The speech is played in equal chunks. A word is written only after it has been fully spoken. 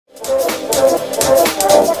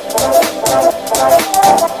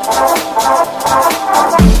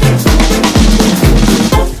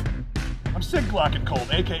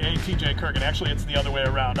Kirgin. Actually, it's the other way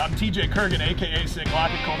around. I'm TJ Kirgin, aka Sig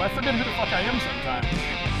Lock and Cold. I forget who the fuck I am sometimes.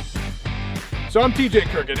 So I'm TJ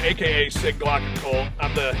Kirgin, aka Sig Glock and Colt.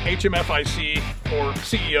 I'm the HMFIC, or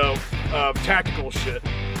CEO, of Tactical Shit.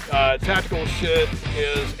 Tactical Shit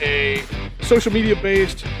is a social media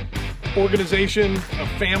based organization, a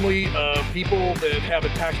family of people that have a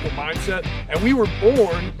tactical mindset, and we were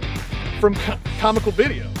born from comical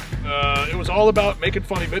video. It was all about making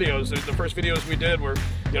funny videos. The first videos we did were,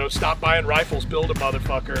 you know, stop buying rifles, build a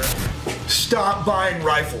motherfucker. Stop buying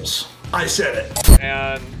rifles. I said it.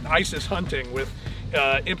 And ISIS hunting with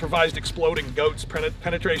improvised exploding goats,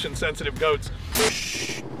 penetration sensitive goats.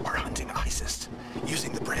 Shh, we're hunting ISIS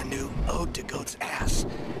using the brand new Ode to Goat's Ass.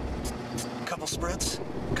 Couple spreads,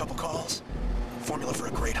 couple calls, formula for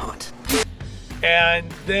a great hunt.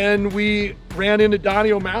 And then we ran into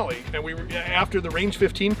Donnie O'Malley, and we were after the Range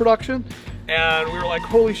 15 production, and we were like,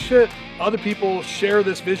 holy shit, other people share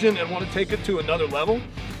this vision and want to take it to another level.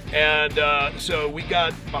 And so we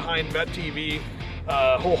got behind Vet TV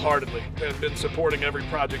wholeheartedly and been supporting every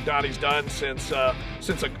project Donnie's done since a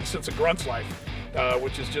Grunt's life,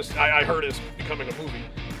 which is just, I heard is becoming a movie.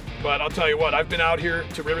 But I'll tell you what, I've been out here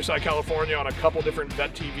to Riverside, California on a couple different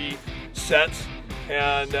Vet TV sets,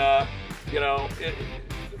 and you know,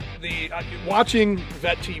 watching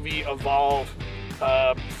Vet TV evolve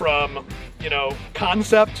from, you know,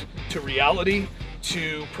 concept to reality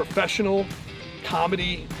to professional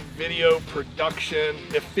comedy, video production,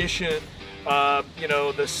 efficient, you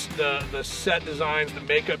know, the set designs, the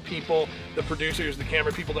makeup people, the producers, the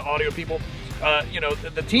camera people, the audio people, you know,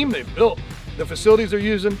 the team they've built, the facilities they're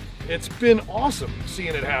using. It's been awesome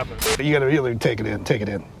seeing it happen. You gotta really take it in,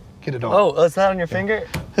 get it on. Oh, is that on your finger?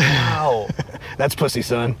 Wow. That's pussy,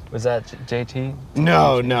 son. Was that JT?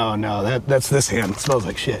 No, that's this hand. It smells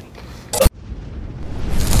like shit.